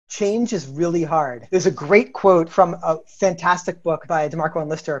Change is really hard. There's a great quote from a fantastic book by DeMarco and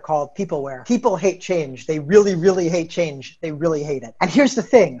Lister called Peopleware. People hate change. They really, really hate change. They really hate it. And here's the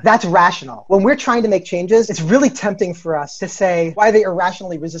thing, that's rational. When we're trying to make changes, it's really tempting for us to say, why are they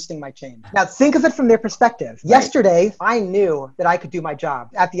irrationally resisting my change? Now think of it from their perspective. Yesterday, I knew that I could do my job.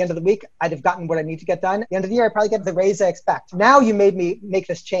 At the end of the week, I'd have gotten what I need to get done. At the end of the year, I probably get the raise I expect. Now you made me make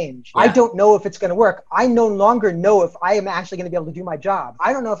this change. Yeah. I don't know if it's going to work. I no longer know if I am actually going to be able to do my job.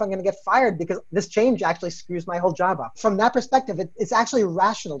 I don't know if I'm going to get fired because this change actually screws my whole job up. From that perspective, it's actually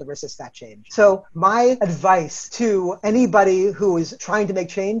rational to resist that change. So my advice to anybody who is trying to make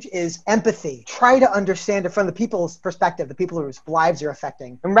change is empathy. Try to understand it from the people's perspective, the people whose lives you're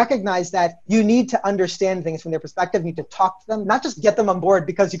affecting, and recognize that you need to understand things from their perspective. You need to talk to them, not just get them on board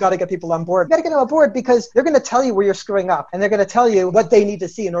because you got to get people on board. You got to get them on board because they're going to tell you where you're screwing up and they're going to tell you what they need to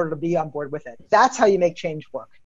see in order to be on board with it. That's how you make change work.